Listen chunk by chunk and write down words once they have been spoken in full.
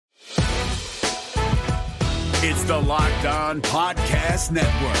It's the Locked On Podcast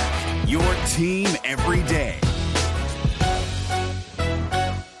Network, your team every day.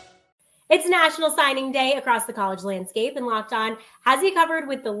 It's National Signing Day across the college landscape, and Locked On has you covered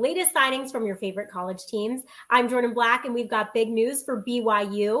with the latest signings from your favorite college teams. I'm Jordan Black, and we've got big news for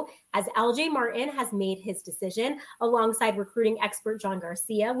BYU as LJ Martin has made his decision. Alongside recruiting expert John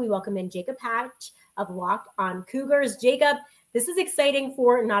Garcia, we welcome in Jacob Hatch of Locked On Cougars. Jacob, this is exciting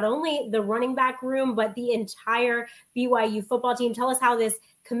for not only the running back room, but the entire BYU football team. Tell us how this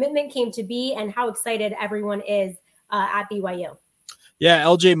commitment came to be and how excited everyone is at BYU. Yeah,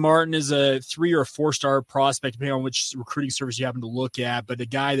 LJ Martin is a 3 or 4-star prospect, depending on which recruiting service you happen to look at, but a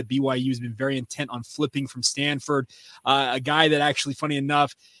guy that BYU has been very intent on flipping from Stanford, a guy that actually, funny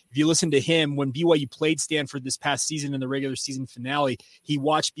enough, if you listen to him, when BYU played Stanford this past season in the regular season finale, he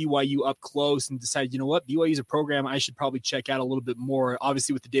watched BYU up close and decided, you know what, BYU is a program I should probably check out a little bit more.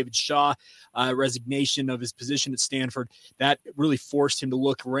 Obviously, with the David Shaw resignation of his position at Stanford, that really forced him to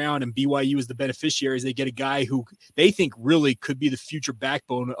look around, and BYU is the beneficiaries. They get a guy who they think really could be the future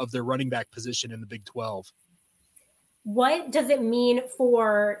backbone of their running back position in the Big 12. What does it mean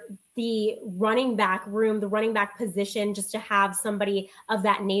for the running back room, the running back position, just to have somebody of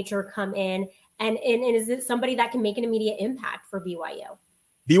that nature come in? And is it somebody that can make an immediate impact for BYU?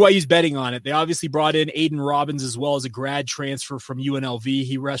 BYU's betting on it. They obviously brought in Aiden Robbins as well as a grad transfer from UNLV.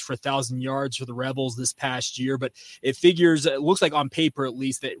 He rushed for 1,000 yards for the Rebels this past year, but it looks like on paper at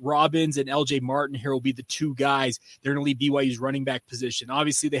least, that Robbins and LJ Martin here will be the two guys. They're going to lead BYU's running back position.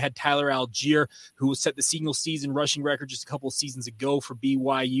 Obviously, they had Tyler Algier, who set the single season rushing record just a couple of seasons ago for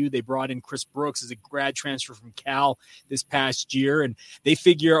BYU. They brought in Chris Brooks as a grad transfer from Cal this past year, and they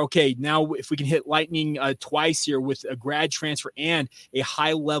figure, okay, now if we can hit lightning twice here with a grad transfer and a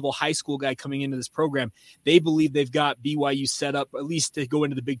high-level high school guy coming into this program, they believe they've got BYU set up at least to go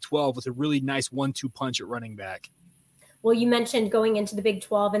into the Big 12 with a really nice 1-2 punch at running back. Well, you mentioned going into the Big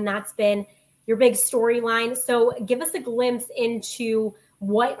 12, and that's been your big storyline. So give us a glimpse into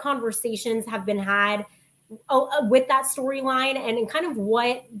what conversations have been had with that storyline and kind of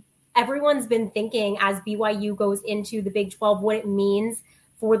what everyone's been thinking as BYU goes into the Big 12, what it means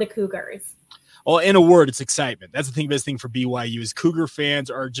for the Cougars. Well, in a word, it's excitement. That's the best thing for BYU is Cougar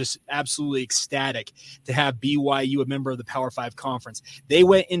fans are just absolutely ecstatic to have BYU a member of the Power 5 conference. They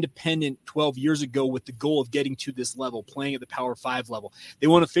went independent 12 years ago with the goal of getting to this level, playing at the Power 5 level. They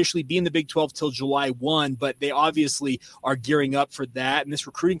won't officially be in the Big 12 till July 1, but they obviously are gearing up for that. And this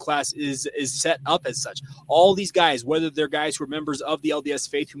recruiting class is set up as such. All these guys, whether they're guys who are members of the LDS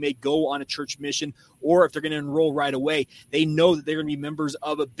faith who may go on a church mission, or if they're going to enroll right away, they know that they're going to be members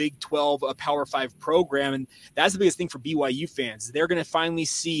of a Big 12, a Power 5 program. And that's the biggest thing for BYU fans. They're going to finally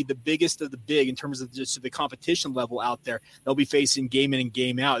see the biggest of the big in terms of just the competition level out there. They'll be facing game in and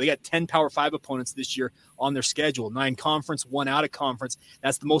game out. They got 10 Power 5 opponents this year on their schedule, 9 conference, 1 out of conference.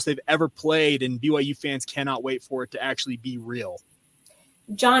 That's the most they've ever played, and BYU fans cannot wait for it to actually be real.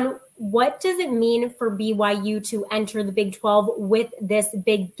 John, what does it mean for BYU to enter the Big 12 with this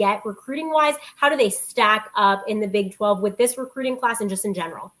big get recruiting-wise? How do they stack up in the Big 12 with this recruiting class and just in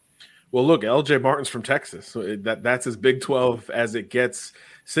general? Well, look, LJ Martin's from Texas, so that's as Big 12 as it gets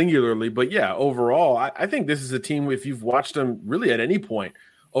singularly. But, yeah, overall, I think this is a team, if you've watched them really at any point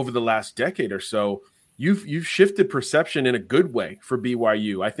over the last decade or so, you've shifted perception in a good way for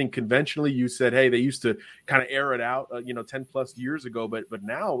BYU. I think conventionally you said, hey, they used to kind of air it out, 10 plus years ago, but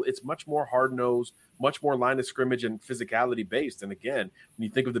now it's much more hard-nosed, much more line of scrimmage and physicality based. And again, when you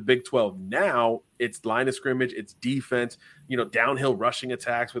think of the Big 12 now, it's line of scrimmage, it's defense, downhill rushing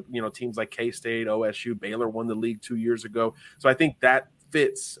attacks with, teams like K-State, OSU, Baylor won the league 2 years ago. So I think that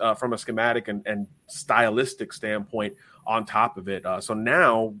fits from a schematic and stylistic standpoint on top of it. So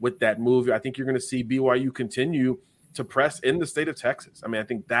now with that move, I think you're going to see BYU continue to press in the state of Texas. I mean, I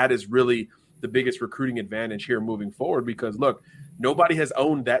think that is really the biggest recruiting advantage here moving forward because, look, nobody has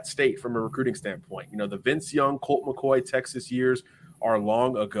owned that state from a recruiting standpoint. The Vince Young, Colt McCoy, Texas years are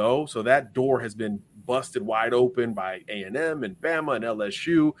long ago. So that door has been busted wide open by A&M and Bama and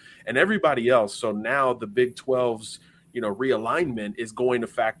LSU and everybody else. So now the Big 12's realignment is going to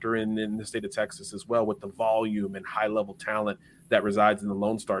factor in the state of Texas as well with the volume and high-level talent that resides in the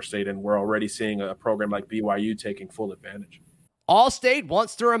Lone Star State, and we're already seeing a program like BYU taking full advantage. Allstate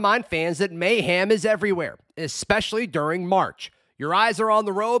wants to remind fans that mayhem is everywhere, especially during March. Your eyes are on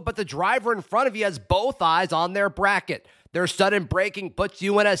the road, but the driver in front of you has both eyes on their bracket. Their sudden braking puts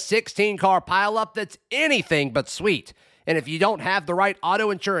you in a 16-car pileup that's anything but sweet. And if you don't have the right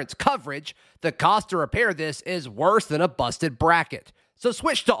auto insurance coverage, the cost to repair this is worse than a busted bracket. So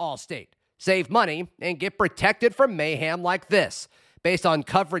switch to Allstate, save money, and get protected from mayhem like this. Based on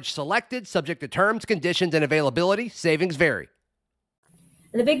coverage selected, subject to terms, conditions, and availability, savings vary.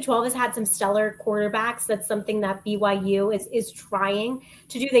 And the Big 12 has had some stellar quarterbacks. That's something that BYU is trying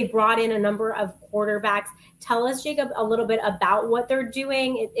to do. They brought in a number of quarterbacks. Tell us, Jacob, a little bit about what they're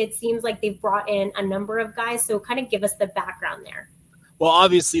doing. It seems like they've brought in a number of guys. So kind of give us the background there. Well,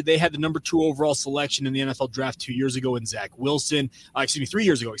 obviously, they had the number 2 overall selection in the NFL draft 2 years ago in Zach Wilson. 3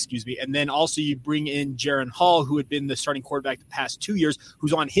 years ago, And then also you bring in Jaron Hall, who had been the starting quarterback the past 2 years,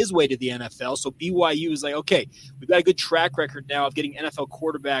 who's on his way to the NFL. So BYU is like, okay, we've got a good track record now of getting NFL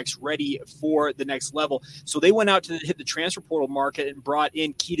quarterbacks ready for the next level. So they went out to hit the transfer portal market and brought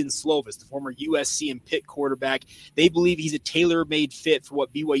in Keaton Slovis, the former USC and Pitt quarterback. They believe he's a tailor-made fit for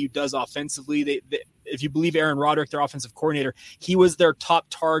what BYU does offensively. If you believe Aaron Roderick, their offensive coordinator, he was their top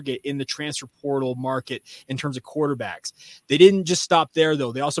target in the transfer portal market in terms of quarterbacks. They didn't just stop there,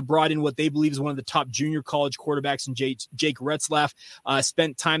 though. They also brought in what they believe is one of the top junior college quarterbacks in Jake Retzlaff.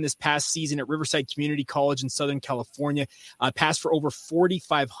 Spent time this past season at Riverside Community College in Southern California. Passed for over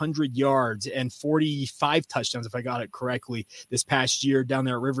 4,500 yards and 45 touchdowns, if I got it correctly, this past year down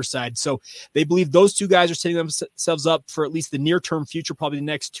there at Riverside. So they believe those two guys are setting themselves up for at least the near-term future, probably the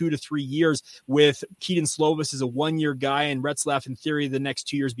next 2 to 3 years, with Keaton Slovis is a 1-year guy, and Retzlaff, in theory, the next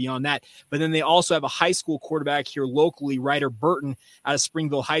 2 years beyond that. But then they also have a high school quarterback here locally, Ryder Burton, out of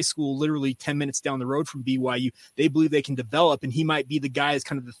Springville High School, literally 10 minutes down the road from BYU. They believe they can develop, and he might be the guy as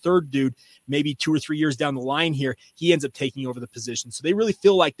kind of the third dude, maybe 2 or 3 years down the line here. He ends up taking over the position. So they really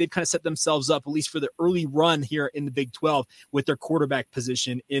feel like they've kind of set themselves up, at least for the early run here in the Big 12, with their quarterback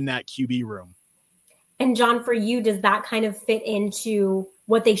position in that QB room. And John, for you, does that kind of fit into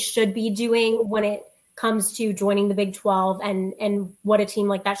what they should be doing when it comes to joining the Big 12 and what a team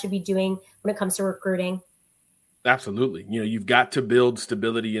like that should be doing when it comes to recruiting? Absolutely. You've got to build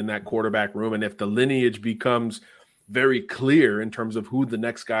stability in that quarterback room. And if the lineage becomes very clear in terms of who the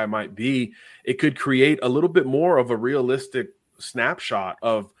next guy might be, it could create a little bit more of a realistic snapshot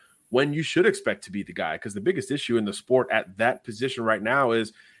of when you should expect to be the guy. Because the biggest issue in the sport at that position right now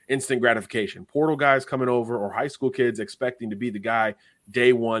is instant gratification. Portal guys coming over, or high school kids expecting to be the guy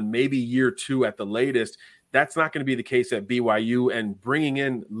day one, maybe year 2 at the latest. That's not going to be the case at BYU, and bringing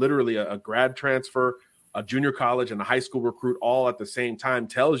in literally a grad transfer, a junior college, and a high school recruit all at the same time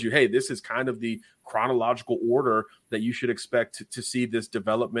tells you, hey, this is kind of the chronological order that you should expect to see this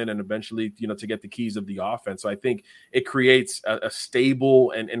development and eventually, to get the keys of the offense. So I think it creates a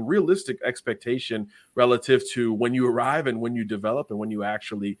stable and realistic expectation relative to when you arrive and when you develop and when you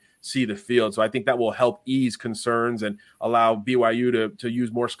actually see the field. So I think that will help ease concerns and allow BYU to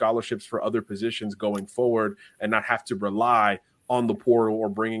use more scholarships for other positions going forward and not have to rely on the portal or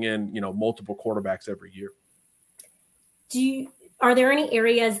bringing in, multiple quarterbacks every year. Are there any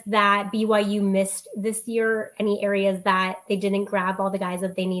areas that BYU missed this year? Any areas that they didn't grab all the guys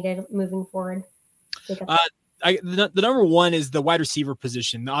that they needed moving forward? The number one is the wide receiver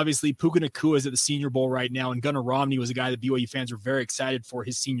position. Obviously, Puka Nacua is at the Senior Bowl right now, and Gunnar Romney was a guy that BYU fans were very excited for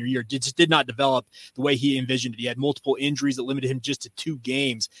his senior year. Just did not develop the way he envisioned it. He had multiple injuries that limited him just to 2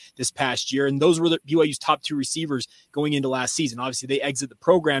 games this past year, and those were BYU's top 2 receivers going into last season. Obviously, they exit the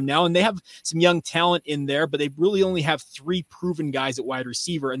program now, and they have some young talent in there, but they really only have 3 proven guys at wide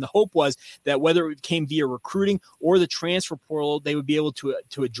receiver, and the hope was that whether it came via recruiting or the transfer portal, they would be able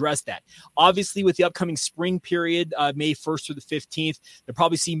to address that. Obviously, with the upcoming spring period, May 1st through the 15th. They'll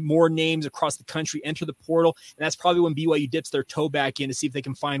probably see more names across the country enter the portal, and that's probably when BYU dips their toe back in to see if they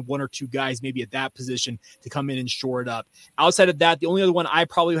can find 1 or 2 guys maybe at that position to come in and shore it up. Outside of that, the only other one I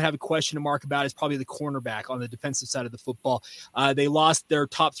probably would have a question mark about is probably the cornerback on the defensive side of the football. They lost their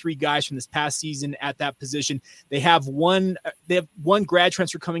top 3 guys from this past season at that position. They have one grad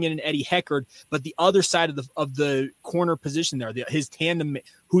transfer coming in Eddie Heckard, but the other side of the corner position there, his tandem,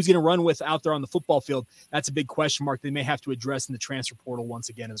 who's going to run with out there on the football field, that's a big question mark they may have to address in the transfer portal once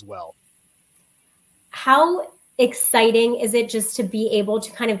again as well. How exciting is it just to be able to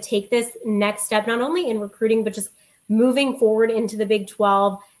kind of take this next step, not only in recruiting, but just moving forward into the Big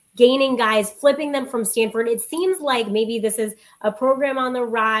 12, gaining guys, flipping them from Stanford? It seems like maybe this is a program on the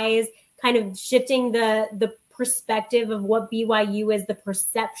rise, kind of shifting the perspective of what BYU is, the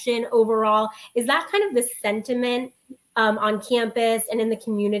perception overall. Is that kind of the sentiment on campus and in the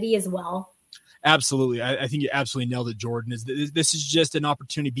community as well? Absolutely. I think you absolutely nailed it, Jordan. This is just an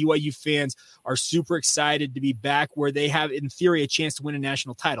opportunity. BYU fans are super excited to be back where they have, in theory, a chance to win a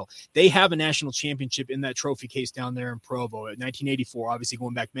national title. They have a national championship in that trophy case down there in Provo in 1984, obviously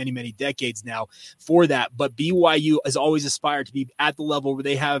going back many, many decades now for that. But BYU has always aspired to be at the level where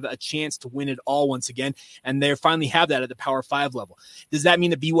they have a chance to win it all once again, and they finally have that at the Power 5 level. Does that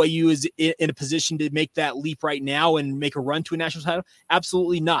mean that BYU is in a position to make that leap right now and make a run to a national title?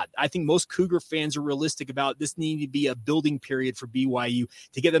 Absolutely not. I think most Cougar fans are realistic about this needing to be a building period for BYU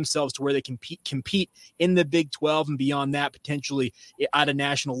to get themselves to where they can compete in the Big 12 and beyond that, potentially at a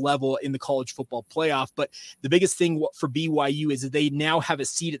national level in the college football playoff. But the biggest thing for BYU is that they now have a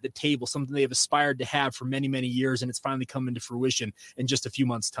seat at the table, something they have aspired to have for many, many years, and it's finally coming to fruition in just a few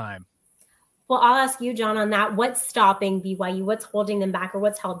months' time. Well, I'll ask you, John, on that. What's stopping BYU? What's holding them back, or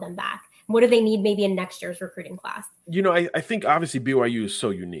what's held them back? What do they need maybe in next year's recruiting class? I think obviously BYU is so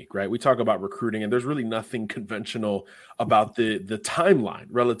unique, right? We talk about recruiting, and there's really nothing conventional about the timeline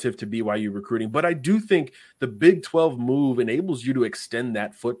relative to BYU recruiting. But I do think the Big 12 move enables you to extend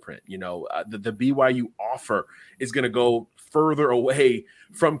that footprint. The BYU offer is going to go further away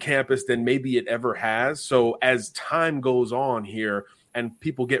from campus than maybe it ever has. So as time goes on here and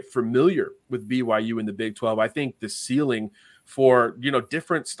people get familiar with BYU in the Big 12, I think the ceiling for,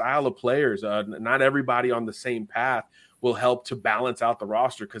 different style of players, not everybody on the same path, will help to balance out the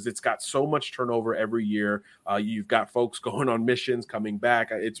roster because it's got so much turnover every year. You've got folks going on missions, coming back.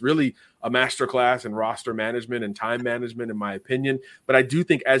 It's really a masterclass in roster management and time management, in my opinion. But I do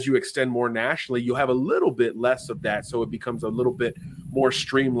think as you extend more nationally, you'll have a little bit less of that. So it becomes a little bit more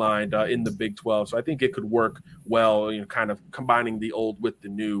streamlined in the Big 12. So I think it could work well, kind of combining the old with the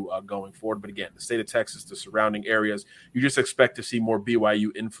new going forward. But again, the state of Texas, the surrounding areas, you just expect to see more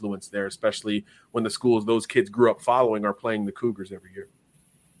BYU influence there, especially when the schools those kids grew up following are playing the Cougars every year.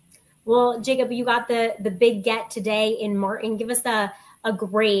 Well, Jacob, you got the big get today in Martin. Give us a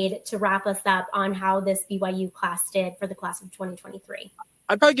grade to wrap us up on how this BYU class did for the class of 2023.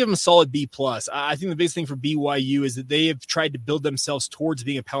 I'd probably give them a solid B+. I think the biggest thing for BYU is that they have tried to build themselves towards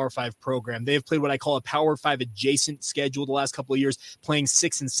being a Power 5 program. They have played what I call a Power 5 adjacent schedule the last couple of years, playing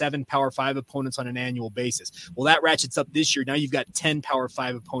 6 and 7 Power 5 opponents on an annual basis. Well, that ratchets up this year. Now you've got 10 Power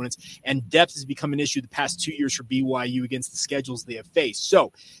 5 opponents, and depth has become an issue the past 2 years for BYU against the schedules they have faced.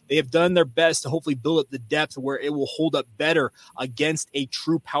 So they have done their best to hopefully build up the depth where it will hold up better against a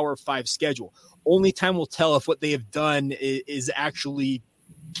true Power 5 schedule. Only time will tell if what they have done is actually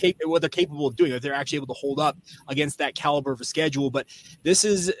what they're capable of doing, if they're actually able to hold up against that caliber of a schedule. But this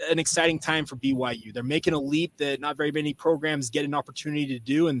is an exciting time for BYU. They're making a leap that not very many programs get an opportunity to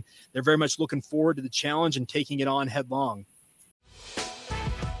do, and they're very much looking forward to the challenge and taking it on headlong.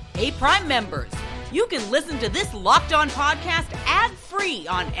 Hey, Prime members, you can listen to this Locked On podcast ad-free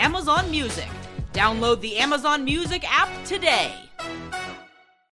on Amazon Music. Download the Amazon Music app today.